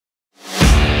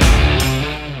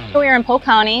We are in Polk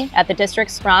County at the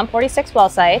district's ROM 46 well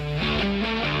site.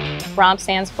 ROM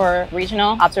stands for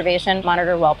Regional Observation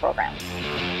Monitor Well Program.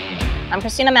 I'm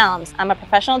Christina Malams. I'm a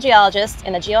professional geologist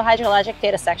in the Geohydrologic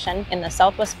Data Section in the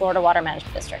Southwest Florida Water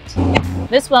Management District.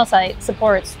 This well site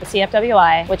supports the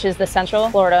CFWI, which is the Central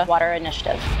Florida Water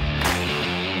Initiative.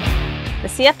 The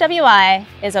CFWI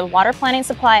is a water planning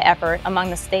supply effort among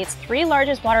the state's 3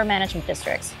 largest water management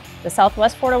districts: the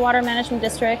Southwest Florida Water Management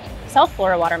District, South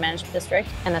Florida Water Management District,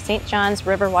 and the St. Johns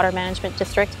River Water Management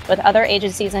District, with other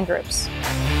agencies and groups.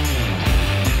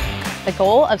 The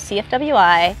goal of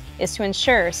CFWI is to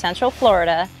ensure Central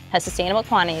Florida has sustainable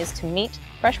quantities to meet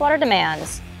freshwater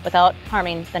demands without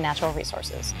harming the natural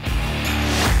resources.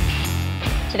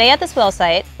 Today at this well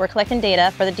site, we're collecting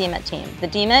data for the DMIT team. The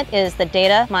DMIT is the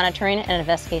Data Monitoring and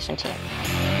Investigation Team.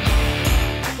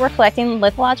 We're collecting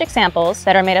lithologic samples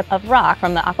that are made up of rock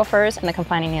from the aquifers and the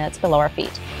confining units below our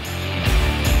feet.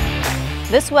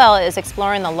 This well is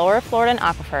exploring the Lower Floridan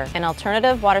Aquifer, an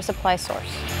alternative water supply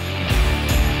source.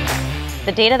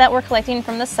 The data that we're collecting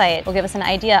from the site will give us an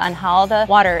idea on how the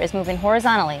water is moving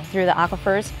horizontally through the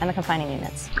aquifers and the confining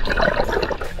units.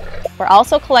 We're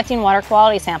also collecting water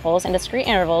quality samples in discrete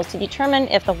intervals to determine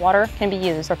if the water can be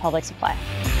used for public supply.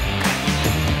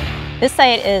 This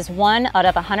site is one out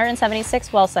of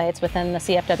 176 well sites within the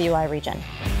CFWI region.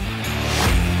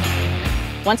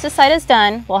 Once the site is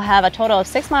done, we'll have a total of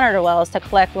 6 monitor wells to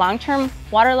collect long-term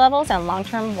water levels and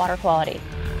long-term water quality.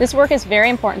 This work is very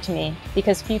important to me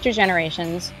because future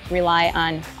generations rely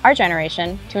on our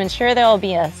generation to ensure there will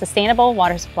be a sustainable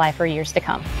water supply for years to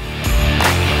come.